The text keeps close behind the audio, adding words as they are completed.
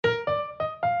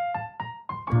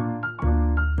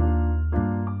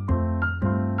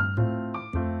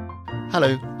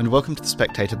Hello, and welcome to the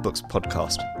Spectator Books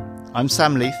podcast. I'm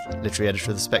Sam Leith, literary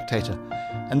editor of The Spectator,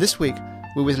 and this week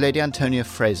we're with Lady Antonia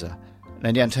Fraser.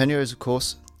 Lady Antonia is, of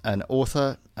course, an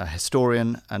author, a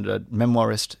historian, and a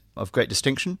memoirist of great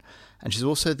distinction, and she's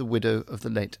also the widow of the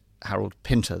late Harold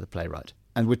Pinter, the playwright.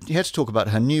 And we're here to talk about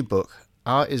her new book,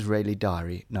 Our Israeli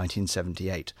Diary,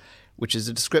 1978, which is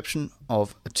a description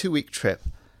of a 2-week trip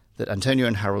that Antonia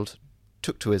and Harold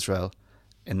took to Israel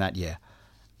in that year.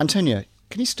 Antonia,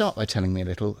 can you start by telling me a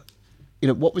little,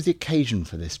 what was the occasion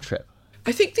for this trip?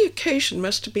 I think the occasion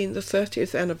must have been the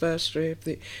 30th anniversary of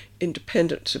the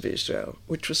independence of Israel,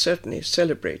 which was certainly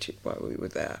celebrated while we were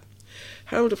there.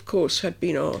 Harold, of course, had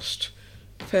been asked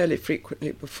fairly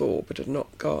frequently before, but had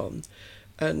not gone.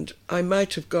 And I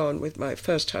might have gone with my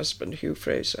first husband, Hugh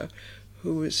Fraser,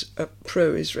 who was a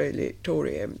pro-Israeli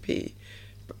Tory MP.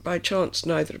 But by chance,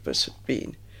 neither of us had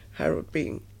been, Harold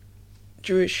being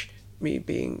Jewish, me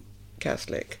being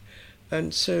Catholic,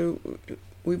 and so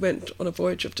we went on a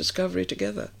voyage of discovery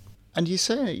together. And you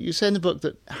say in the book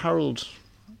that Harold,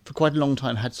 for quite a long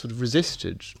time, had sort of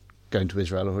resisted going to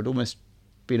Israel, or had almost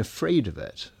been afraid of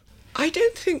it. I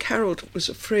don't think Harold was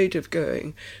afraid of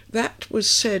going. That was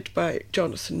said by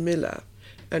Jonathan Miller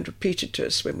and repeated to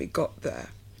us when we got there,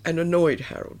 and annoyed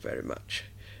Harold very much.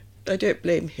 I don't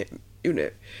blame him,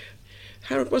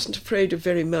 Harold wasn't afraid of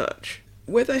very much.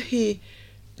 Whether he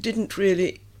didn't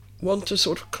really want to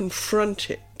sort of confront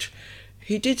it.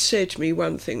 He did say to me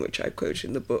one thing, which I quote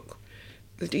in the book,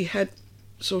 that he had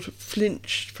sort of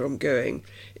flinched from going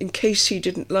in case he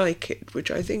didn't like it, which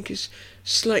I think is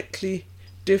slightly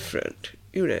different,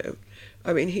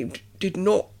 I mean, he did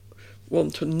not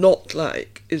want to not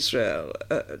like Israel,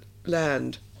 a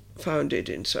land founded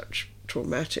in such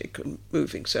traumatic and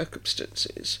moving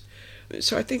circumstances.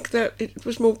 So I think that it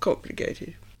was more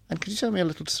complicated. And could you tell me a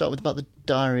little to start with about the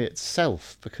diary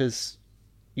itself? Because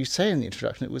you say in the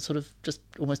introduction it was sort of just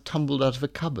almost tumbled out of a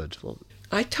cupboard.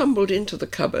 I tumbled into the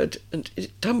cupboard and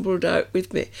it tumbled out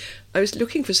with me. I was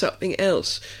looking for something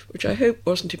else, which I hope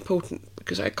wasn't important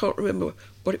because I can't remember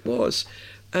what it was.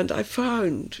 And I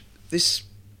found this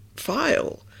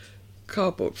file,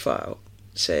 cardboard file,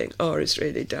 saying Our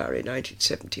Israeli Diary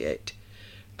 1978.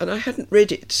 And I hadn't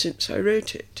read it since I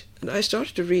wrote it. And I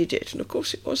started to read it, and of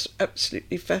course it was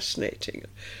absolutely fascinating.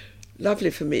 Lovely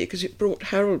for me, because it brought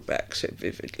Harold back so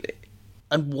vividly.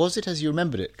 And was it as you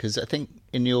remembered it? Because I think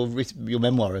in your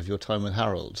memoir of your time with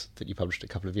Harold, that you published a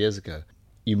couple of years ago,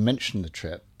 you mentioned the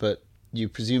trip, but you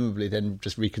presumably then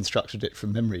just reconstructed it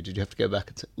from memory. Did you have to go back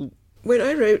and say, ooh? When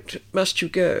I wrote Must You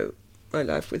Go, My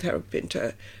Life with Harold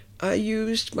Pinter, I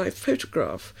used my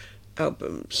photograph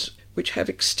albums, which have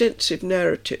extensive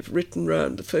narrative written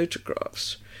round the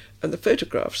photographs. And the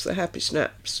photographs, the happy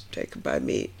snaps taken by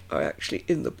me, are actually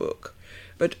in the book.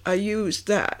 But I used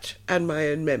that and my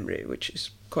own memory, which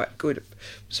is quite good of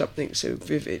something so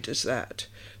vivid as that.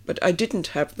 But I didn't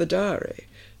have the diary.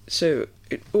 So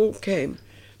it all came,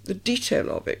 the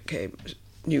detail of it came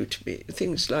new to me.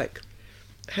 Things like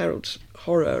Harold's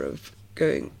horror of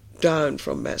going down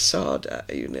from Masada,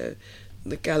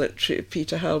 the gallantry of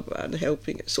Peter Halban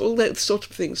helping us. All those sort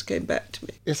of things came back to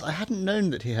me. Yes, I hadn't known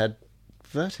that he had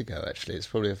vertigo, actually. It's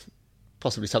probably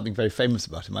possibly something very famous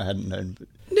about him I hadn't known. But...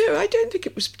 No, I don't think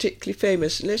it was particularly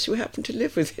famous unless you happen to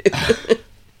live with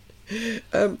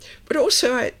him. But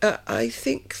also I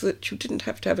think that you didn't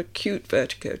have to have acute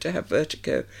vertigo to have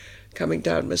vertigo coming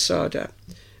down Masada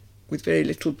with very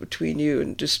little between you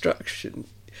and destruction.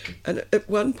 And at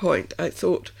one point I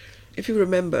thought, if you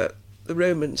remember, the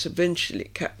Romans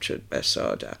eventually captured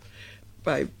Masada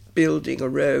by building a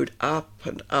road up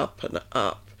and up and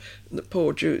up. And the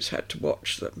poor Jews had to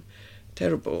watch them.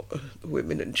 Terrible,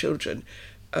 women and children.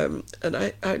 And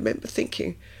I remember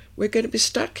thinking, we're going to be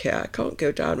stuck here. I can't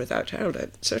go down without Harold.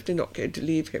 I'm certainly not going to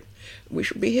leave him. We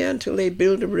shall be here until they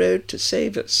build a road to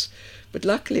save us. But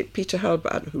luckily, Peter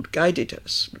Halban, who'd guided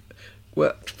us,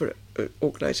 worked for an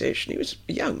organisation. He was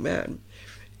a young man.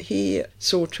 He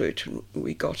saw to it, and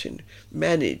we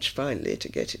managed finally to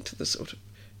get into the sort of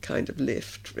kind of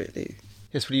lift, really.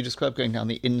 Yes, well, you described going down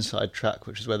the inside track,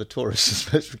 which is where the tourists are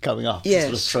supposed to be coming up, yes,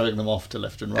 and sort of throwing them off to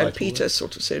left and right. And Peter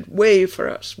sort of said, wave for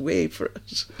us, wave for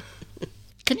us.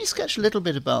 Can you sketch a little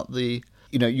bit about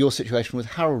your situation with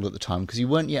Harold at the time? Because you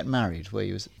weren't yet married, were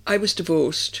you? I was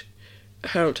divorced.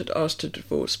 Harold had asked a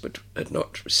divorce, but had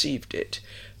not received it.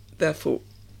 Therefore,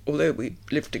 although we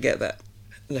lived together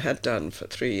and had done for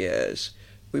 3 years,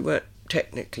 we weren't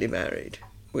technically married,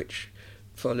 which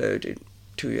followed in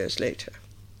 2 years later.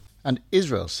 And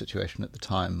Israel's situation at the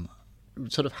time,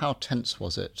 sort of how tense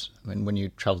was it? I mean, when you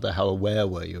travelled there, how aware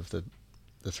were you of the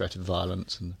threat of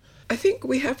violence? And I think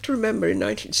we have to remember in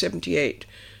 1978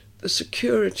 the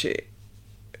security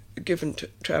given to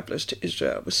travellers to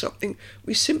Israel was something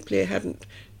we simply hadn't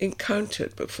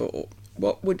encountered before.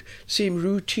 What would seem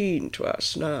routine to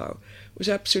us now was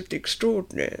absolutely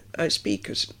extraordinary. I speak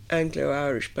as an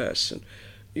Anglo-Irish person,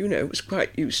 was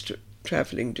quite used to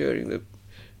travelling during the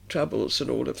Troubles and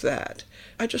all of that.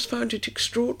 I just found it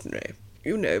extraordinary,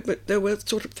 but there were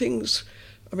sort of things,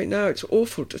 now it's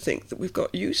awful to think that we've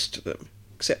got used to them,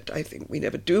 except I think we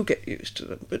never do get used to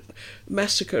them, but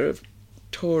massacre of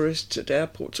tourists at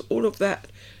airports, all of that,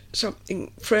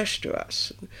 something fresh to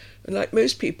us. And like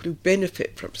most people who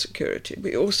benefit from security,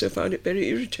 we also found it very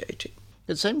irritating.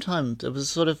 At the same time, there was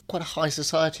sort of quite a high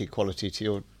society quality to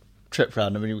your trip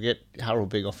round. You get Harold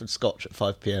being offered scotch at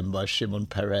 5 p.m. by Shimon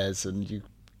Peres, and you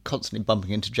constantly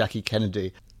bumping into Jackie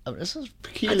Kennedy. It's a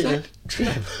peculiar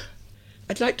trip.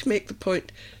 I'd like to make the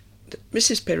point that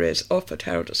Mrs. Perez offered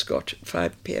Harold a scotch at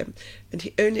 5 p.m. and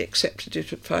he only accepted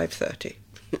it at 5:30.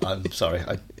 I'm sorry,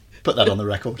 I put that on the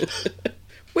record.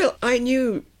 Well, I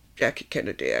knew Jackie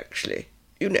Kennedy, actually.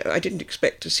 I didn't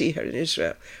expect to see her in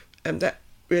Israel, and that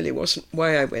really wasn't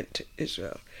why I went to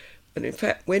Israel. And in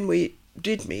fact, when we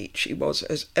did meet, she was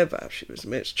as ever. She was the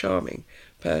most charming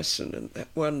person, and that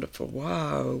wonderful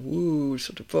wow, woo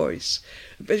sort of voice.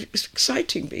 But it was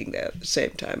exciting being there at the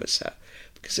same time as her,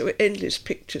 because there were endless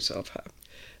pictures of her,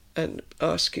 and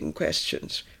asking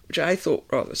questions, which I thought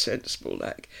rather sensible,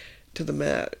 like to the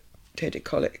mayor, Teddy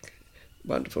Collick,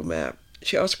 wonderful mayor.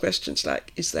 She asked questions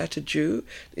like, is that a Jew?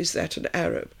 Is that an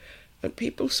Arab? And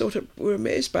people sort of were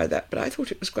amazed by that, but I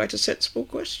thought it was quite a sensible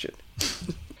question.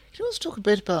 Can you also talk a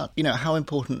bit about, how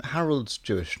important Harold's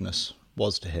Jewishness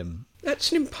was to him?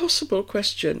 That's an impossible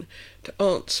question to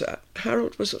answer.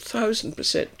 Harold was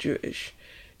 1,000% Jewish.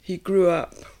 He grew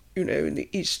up, in the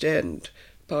East End,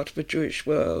 part of a Jewish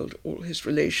world. All his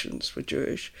relations were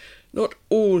Jewish. Not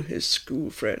all his school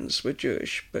friends were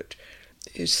Jewish, but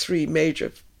his three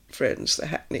major friends, the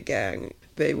Hackney Gang,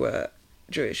 they were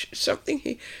Jewish. Something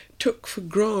he took for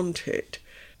granted.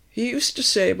 He used to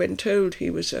say, when told he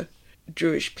was a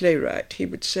Jewish playwright, he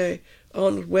would say,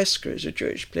 Arnold Wesker is a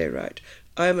Jewish playwright.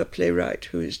 I am a playwright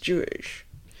who is Jewish.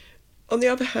 On the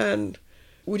other hand,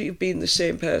 would he have been the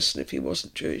same person if he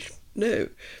wasn't Jewish? No,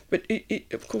 but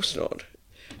of course not.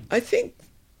 I think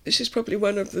this is probably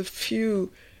one of the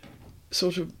few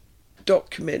sort of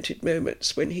documented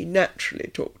moments when he naturally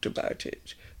talked about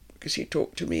it, because he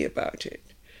talked to me about it.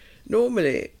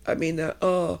 Normally,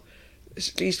 there's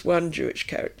at least one Jewish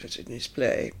character in his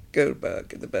play,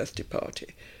 Goldberg in The Birthday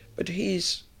Party, but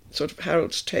he's sort of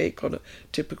Harold's take on a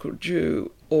typical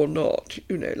Jew or not,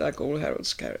 like all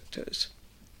Harold's characters.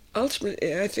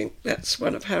 Ultimately, I think that's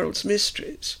one of Harold's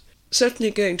mysteries.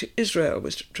 Certainly going to Israel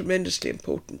was tremendously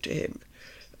important to him,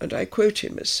 and I quote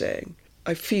him as saying,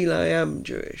 I feel I am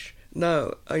Jewish,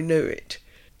 now I know it.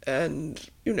 And,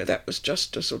 that was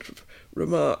just a sort of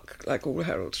remark, like all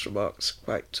Harold's remarks,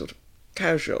 quite sort of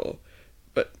casual,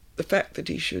 but the fact that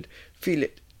he should feel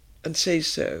it and say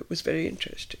so was very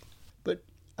interesting. But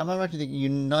am I right in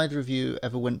thinking neither of you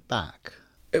ever went back?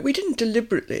 We didn't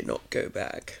deliberately not go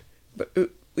back, but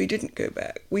we didn't go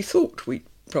back. We thought we'd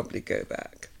probably go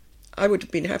back. I would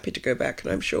have been happy to go back,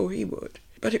 and I'm sure he would.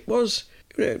 But it was,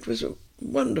 it was a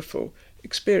wonderful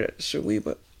experience, so we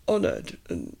were honoured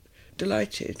and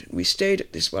delighted. We stayed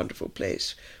at this wonderful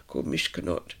place called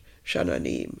Mishkanot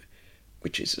Shananim,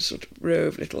 which is a sort of row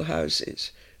of little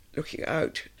houses looking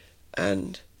out.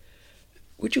 And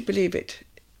would you believe it,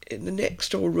 in the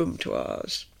next door room to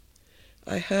ours,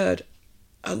 I heard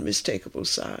unmistakable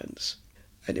sounds,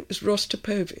 and it was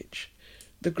Rostropovich,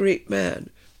 the great man,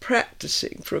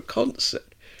 practising for a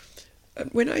concert.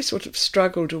 And when I sort of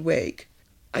struggled awake,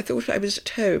 I thought I was at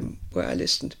home where I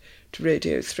listened to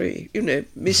Radio 3,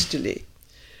 mistily.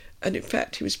 And in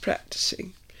fact, he was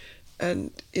practising.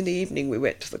 And in the evening, we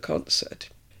went to the concert.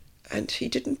 And he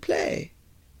didn't play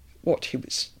what he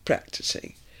was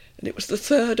practising. And it was the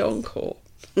third encore.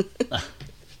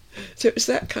 So it was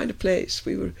that kind of place.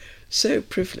 We were so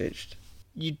privileged.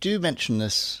 You do mention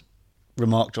this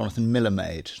remark Jonathan Miller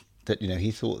made, that,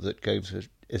 he thought that going to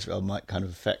Israel might kind of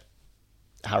affect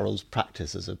Harold's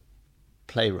practice as a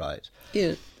playwright.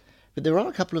 Yeah. But there are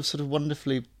a couple of sort of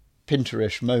wonderfully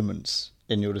Pinterish moments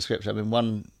in your description.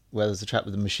 One where there's a chap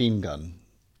with a machine gun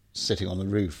sitting on the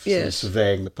roof, yes, sort of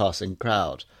surveying the passing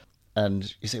crowd.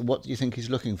 And you say, what do you think he's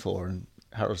looking for? And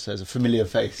Harold says, a familiar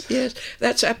face. Yes,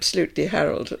 that's absolutely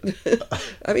Harold.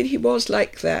 He was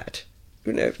like that.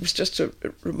 It was just a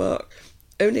remark.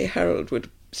 Only Harold would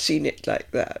have seen it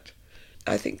like that.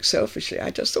 I think selfishly,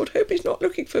 I just thought, hope he's not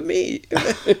looking for me.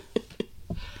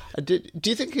 Do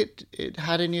you think it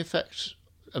had any effect,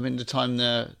 the time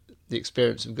there, the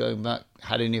experience of going back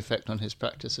had any effect on his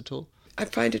practice at all? I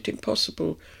find it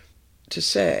impossible to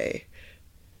say.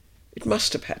 It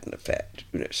must have had an effect,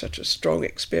 such a strong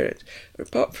experience.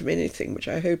 Apart from anything, which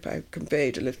I hope I've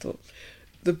conveyed a little,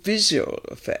 the visual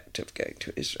effect of going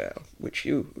to Israel, which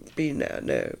you who've been there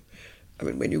know. I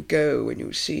mean, when you go, when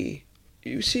you see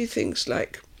things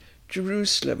like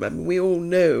Jerusalem. I mean, we all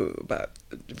know about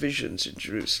the divisions in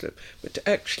Jerusalem, but to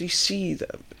actually see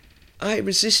them, I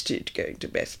resisted going to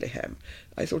Bethlehem.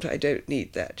 I thought, I don't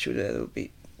need that. There'll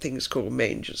be things called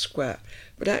Manger Square.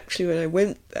 But actually, when I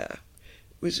went there,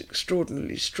 it was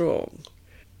extraordinarily strong.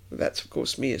 That's, of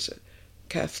course, me as a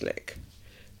Catholic.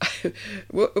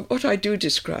 What I do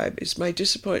describe is my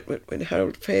disappointment when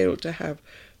Harold failed to have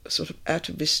a sort of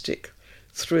atavistic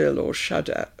thrill or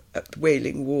shudder at the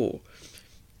Wailing Wall.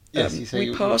 Yes,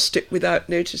 we passed it without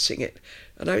noticing it,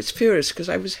 and I was furious because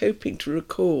I was hoping to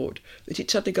record that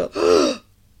he'd suddenly go, "Oh,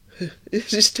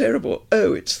 this is terrible.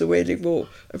 Oh, it's the Wailing Wall."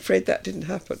 I'm afraid that didn't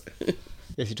happen.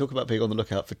 Yes, you talk about being on the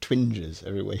lookout for twinges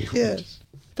everywhere you went. Yes.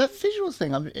 That visual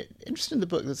thing, I'm interested in the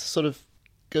book that sort of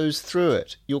goes through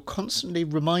it. You're constantly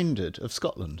reminded of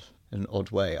Scotland in an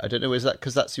odd way. I don't know, is that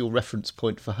because that's your reference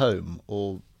point for home,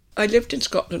 or...? I lived in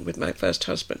Scotland with my first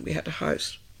husband. We had a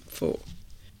house for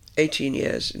 18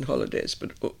 years in holidays,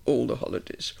 but all the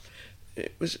holidays.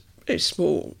 It was very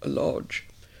small, a lodge,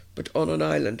 but on an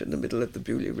island in the middle of the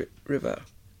Bewley River.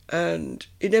 And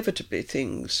inevitably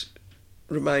things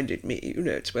reminded me,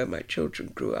 it's where my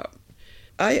children grew up.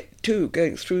 I, too,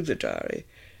 going through the diary,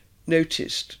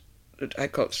 noticed that I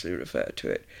constantly referred to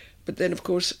it. But then, of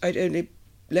course, I'd only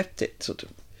left it sort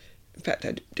of... In fact,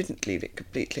 I didn't leave it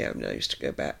completely. I used to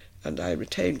go back, and I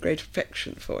retained great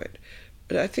affection for it.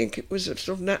 But I think it was a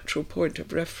sort of natural point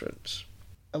of reference.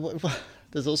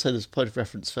 There's also this point of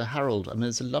reference for Harold. I mean,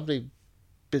 there's a lovely,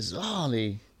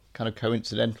 bizarrely kind of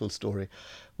coincidental story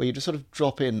where you just sort of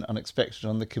drop in unexpected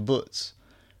on the kibbutz,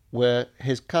 where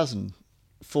his cousin,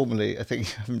 formerly, I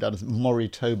think, down as Maury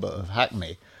Toba of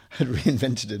Hackney, had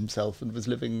reinvented himself and was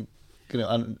living,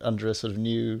 under a sort of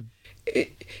new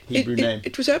Hebrew name.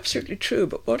 It was absolutely true,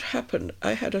 but what happened,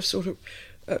 I had a sort of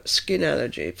skin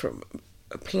allergy from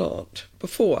a plant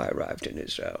before I arrived in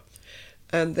Israel.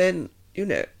 And then,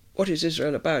 what is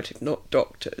Israel about if not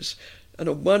doctors? And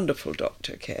a wonderful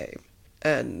doctor came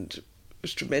and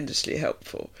was tremendously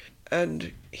helpful.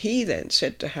 And he then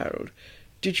said to Harold,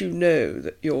 "Did you know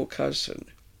that your cousin,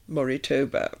 Maury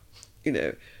Toba,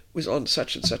 was on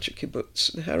such and such a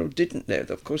kibbutz?" And Harold didn't know that.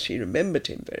 Of course, he remembered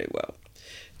him very well.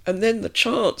 And then the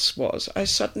chance was, I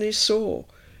suddenly saw,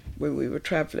 when we were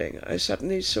travelling,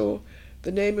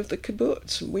 the name of the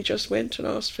kibbutz, and we just went and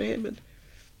asked for him, and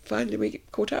finally we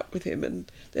caught up with him,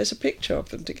 and there's a picture of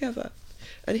them together.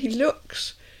 And he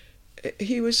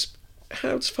was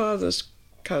Harold's father's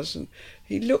cousin.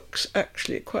 He looks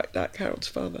actually quite like Harold's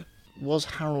father. Was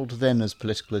Harold then as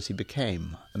political as he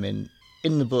became? I mean,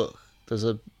 in the book, there's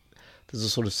a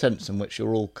sort of sense in which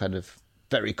you're all kind of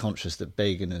very conscious that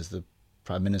Begin is the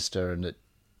Prime Minister and that,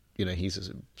 he's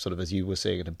sort of, as you were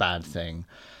saying, a bad thing,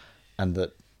 and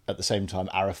that at the same time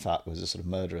Arafat was a sort of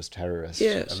murderous terrorist.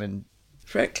 Yes. I mean,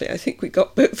 frankly, I think we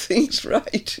got both things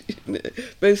right.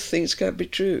 Both things can be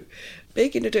true.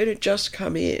 Begin had only just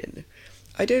come in.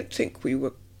 I don't think we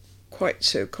were quite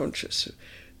so conscious of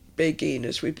Begin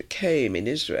as we became in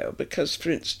Israel, because, for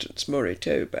instance, Maury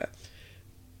Toba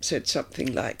said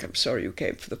something like, "I'm sorry you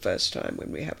came for the first time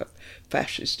when we have a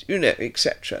fascist,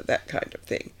 etc., that kind of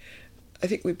thing." I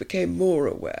think we became more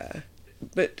aware.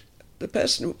 But the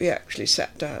person we actually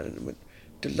sat down and were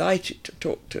delighted to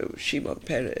talk to was Shimon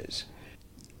Peres,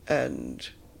 and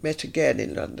met again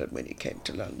in London when he came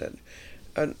to London,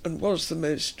 and was the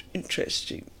most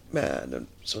interesting man and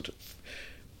sort of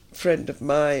friend of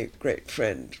my great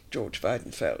friend, George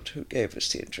Weidenfeld, who gave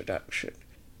us the introduction.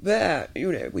 There,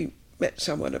 we met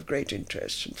someone of great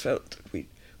interest and felt that we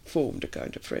formed a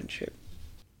kind of friendship.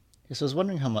 Yes, I was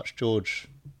wondering how much George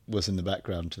was in the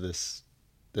background to this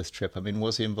trip. I mean,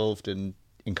 was he involved in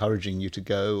encouraging you to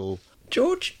go? Or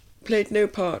George played no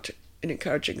part in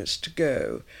encouraging us to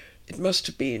go. It must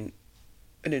have been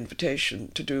an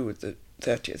invitation to do with the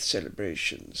 30th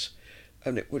celebrations,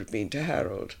 and it would have been to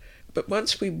Harold. But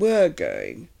once we were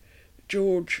going,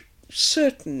 George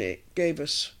certainly gave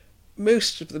us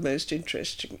most of the most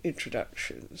interesting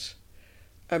introductions.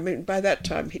 I mean, by that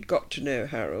time he'd got to know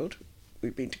Harold.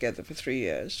 We'd been together for 3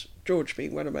 years, George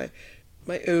being one of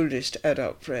my oldest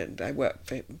adult friend. I worked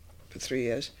for him for 3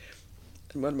 years,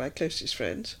 and one of my closest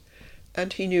friends.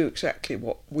 And he knew exactly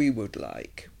what we would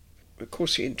like. Of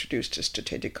course, he introduced us to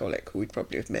Teddy Kollek, who we'd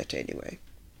probably have met anyway.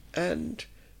 And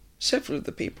several of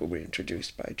the people were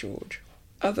introduced by George.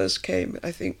 Others came,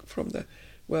 I think, from the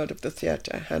world of the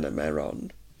theatre. Hannah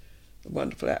Maron, a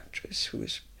wonderful actress who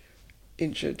was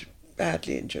injured,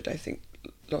 badly injured, I think,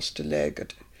 lost a leg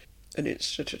at an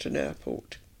incident at an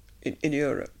airport in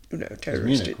Europe, a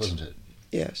terrorist Munich, wasn't it?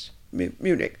 Yes,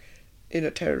 Munich, in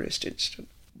a terrorist incident.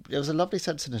 There was a lovely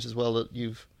sense in it as well that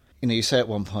you say at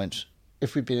one point,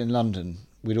 if we'd been in London,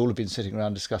 we'd all have been sitting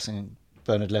around discussing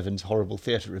Bernard Levin's horrible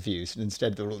theatre reviews, and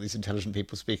instead there were all these intelligent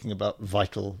people speaking about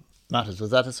vital matters.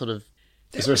 Was that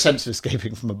is there a sense of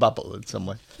escaping from a bubble in some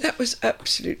way? That was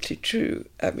absolutely true.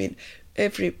 I mean,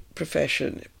 every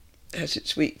profession has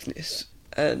its weakness,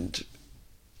 and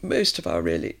most of our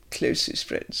really closest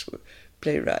friends were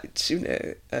playwrights,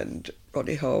 and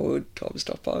Ronnie Harwood, Tom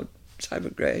Stoppard,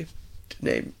 Simon Gray, to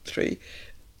name three.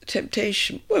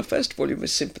 Temptation, well, first of all, you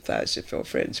must sympathise if your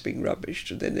friends are being rubbish,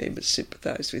 and then they must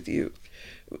sympathise with you.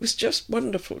 It was just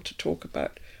wonderful to talk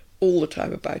about all the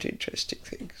time about interesting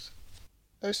things.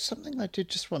 There's something I did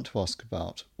just want to ask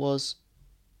about was,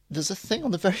 there's a thing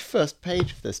on the very first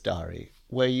page of this diary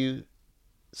where you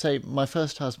say, my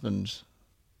first husband,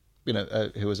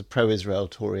 who was a pro-Israel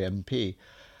Tory MP.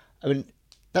 I mean,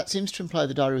 that seems to imply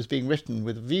the diary was being written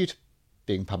with a view to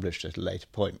being published at a later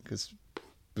point, because,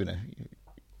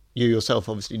 you yourself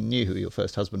obviously knew who your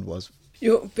first husband was.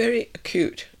 You're very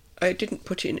acute. I didn't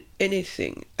put in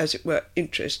anything, as it were,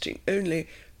 interesting, only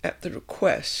at the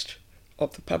request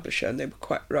of the publisher, and they were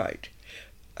quite right.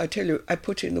 I tell you, I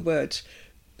put in the words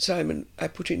Simon, I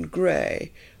put in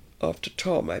Gray. After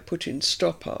Tom, I put in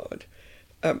Stoppard.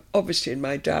 Obviously, in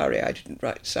my diary, I didn't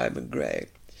write Simon Gray.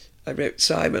 I wrote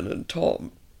Simon and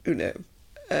Tom,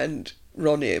 and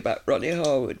Ronnie, about Ronnie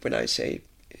Harwood, when I say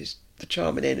is the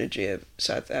charm and energy of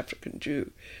South African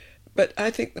Jew. But I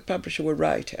think the publisher were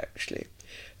right, actually.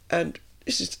 And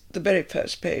this is the very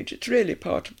first page. It's really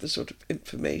part of the sort of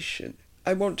information.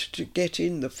 I wanted to get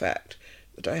in the fact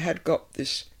that I had got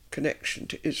this connection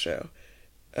to Israel,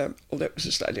 although it was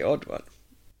a slightly odd one.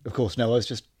 Of course, no, I was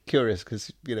just curious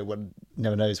because, one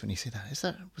never knows when you see that.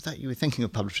 Was that you were thinking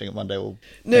of publishing it one day, or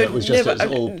no, it was just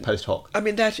never, all post hoc? I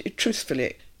mean,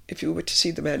 truthfully, if you were to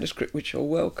see the manuscript, which you're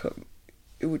welcome,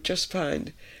 you would just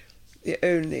find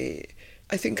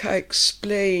I think I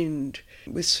explained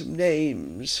with some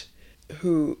names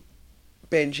who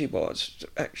Benji was,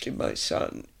 actually my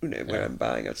son, where I'm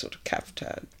buying a sort of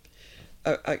kaftan.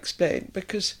 I explained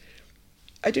because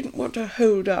I didn't want to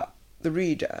hold up the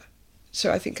reader,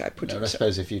 so I think I put I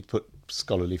suppose if you'd put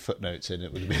scholarly footnotes in,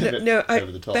 it would have been a bit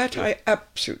over the top. That I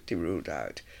absolutely ruled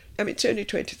out. I mean, it's only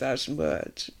 20,000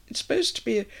 words. It's supposed to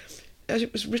be, as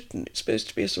it was written, it's supposed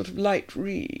to be a sort of light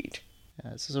read.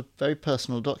 Yeah, this is a very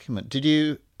personal document. Did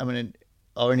you, are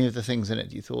any of the things in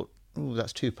it you thought, oh,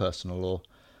 that's too personal, or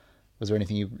was there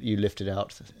anything you lifted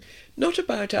out? Not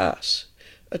about us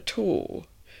at all.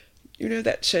 You know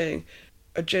that saying,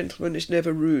 a gentleman is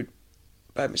never rude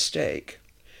by mistake.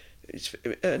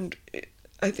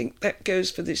 I think that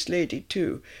goes for this lady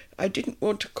too. I didn't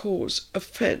want to cause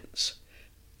offence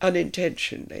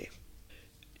unintentionally.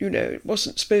 It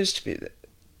wasn't supposed to be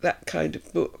that kind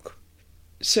of book.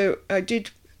 So I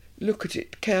did look at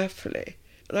it carefully,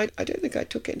 and I don't think I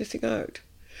took anything out.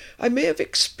 I may have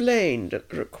explained at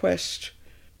the request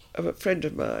of a friend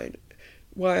of mine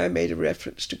why I made a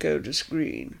reference to Golders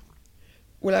Green.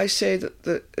 Well, I say that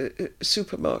the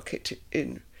supermarket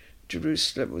in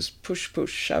Jerusalem was push,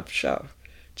 push, shove, shove.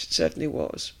 It certainly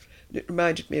was. And it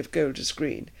reminded me of Golders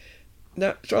Green.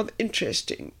 Now, it's rather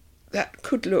interesting. That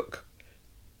could look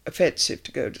offensive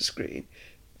to Golders Green,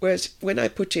 whereas when I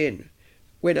put in,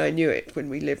 when I knew it, when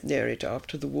we lived near it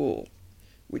after the war,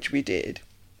 which we did,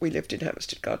 we lived in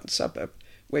Hampstead Garden Suburb,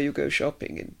 where you go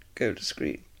shopping in Golders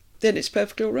Green, then it's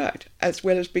perfectly all right, as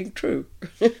well as being true.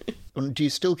 Do you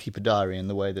still keep a diary in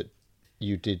the way that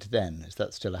you did then? Is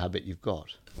that still a habit you've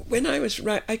got? When I was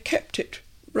I kept it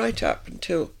right up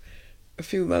until a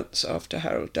few months after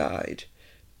Harold died.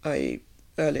 Early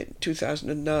in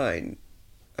 2009,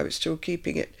 I was still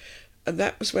keeping it. And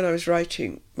that was when I was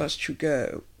writing Must You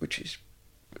Go, which is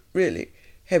really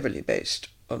heavily based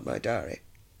on my diary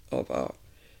of our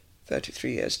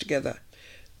 33 years together.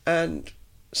 And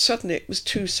suddenly it was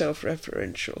too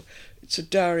self-referential. It's a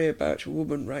diary about a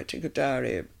woman writing a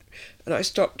diary. And I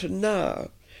stopped, and now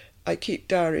I keep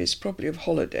diaries probably of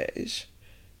holidays.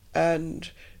 And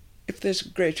if there's a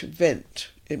great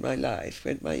event in my life,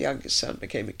 when my youngest son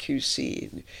became a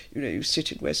QC, and you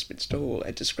sit in Westminster Hall,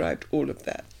 I described all of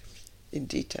that in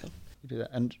detail. You do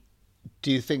that. And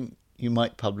do you think you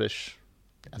might publish,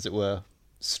 as it were,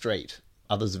 straight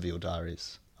others of your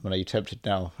diaries? Are you tempted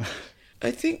now?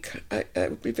 I think I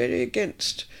would be very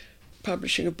against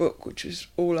publishing a book which is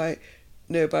all I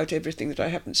know about everything that I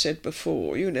haven't said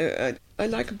before. You know, I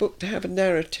like a book to have a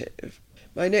narrative.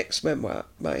 My next memoir,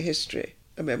 My History,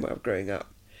 a memoir of growing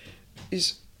up,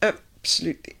 is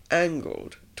absolutely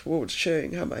angled towards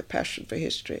showing how my passion for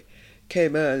history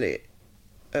came early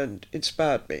and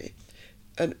inspired me.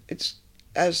 And it's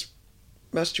As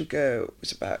Must You Go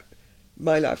was about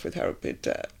my life with Harold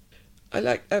Pinter.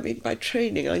 By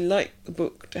training, I like the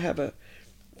book to have a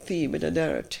theme and a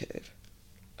narrative.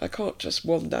 I can't just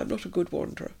wander. I'm not a good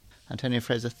wanderer. Antonia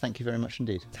Fraser, thank you very much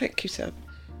indeed. Thank you, Sam.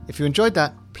 If you enjoyed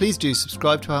that, please do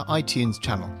subscribe to our iTunes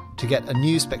channel to get a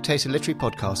new Spectator Literary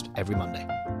podcast every Monday.